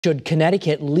Should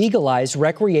Connecticut legalize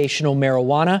recreational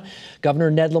marijuana? Governor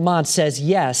Ned Lamont says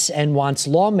yes and wants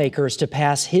lawmakers to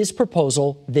pass his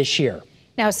proposal this year.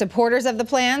 Now, supporters of the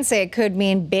plan say it could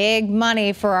mean big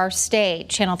money for our state.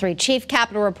 Channel 3 chief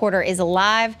Capitol reporter is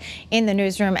live in the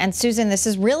newsroom. And Susan, this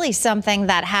is really something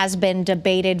that has been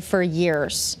debated for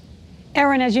years.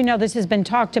 Erin, as you know, this has been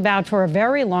talked about for a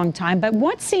very long time. But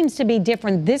what seems to be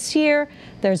different this year?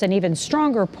 There's an even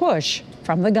stronger push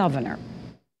from the governor.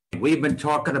 We've been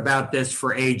talking about this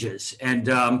for ages, and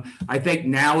I think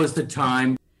now is the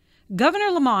time.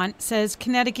 Governor Lamont says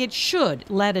Connecticut should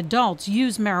let adults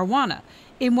use marijuana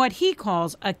in what he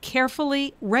calls a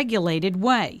carefully regulated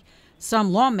way.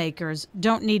 Some lawmakers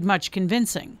don't need much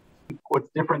convincing. What's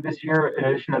different this year, in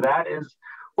addition to that, is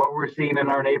what we're seeing in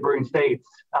our neighboring states.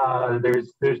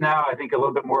 There's now, I think, a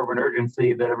little bit more of an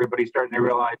urgency that everybody's starting to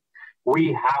realize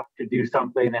we have to do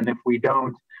something, and if we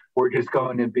don't, we're just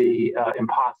going to be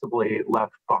impossibly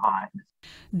left behind.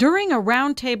 During a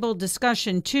roundtable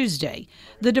discussion Tuesday,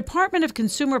 the Department of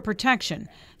Consumer Protection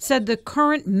said the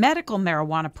current medical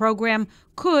marijuana program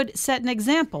could set an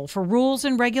example for rules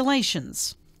and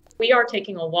regulations. We are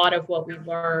taking a lot of what we've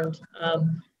learned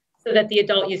so that the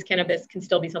adult use cannabis can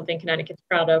still be something Connecticut's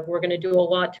proud of. We're going to do a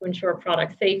lot to ensure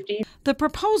product safety. The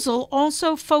proposal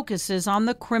also focuses on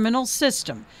the criminal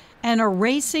system and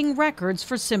erasing records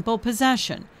for simple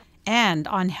possession, and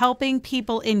on helping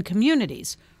people in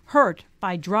communities hurt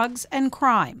by drugs and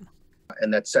crime.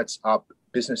 And that sets up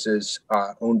businesses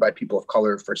owned by people of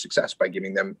color for success by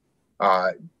giving them,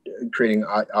 creating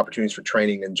opportunities for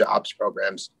training and jobs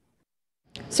programs.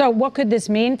 So what could this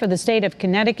mean for the state of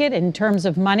Connecticut in terms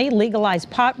of money? Legalized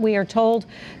pot, we are told,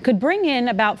 could bring in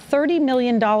about $30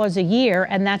 million a year,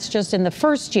 and that's just in the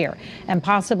first year, and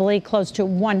possibly close to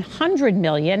 $100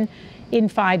 million in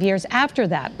 5 years after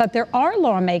that. But there are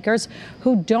lawmakers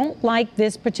who don't like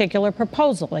this particular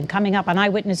proposal. And coming up on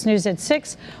Eyewitness News at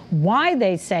 6, why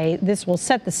they say this will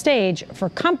set the stage for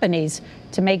companies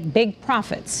to make big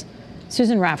profits.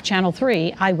 Susan Raff, Channel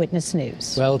 3 Eyewitness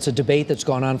News. Well, it's a debate that's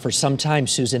gone on for some time,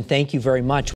 Susan. Thank you very much.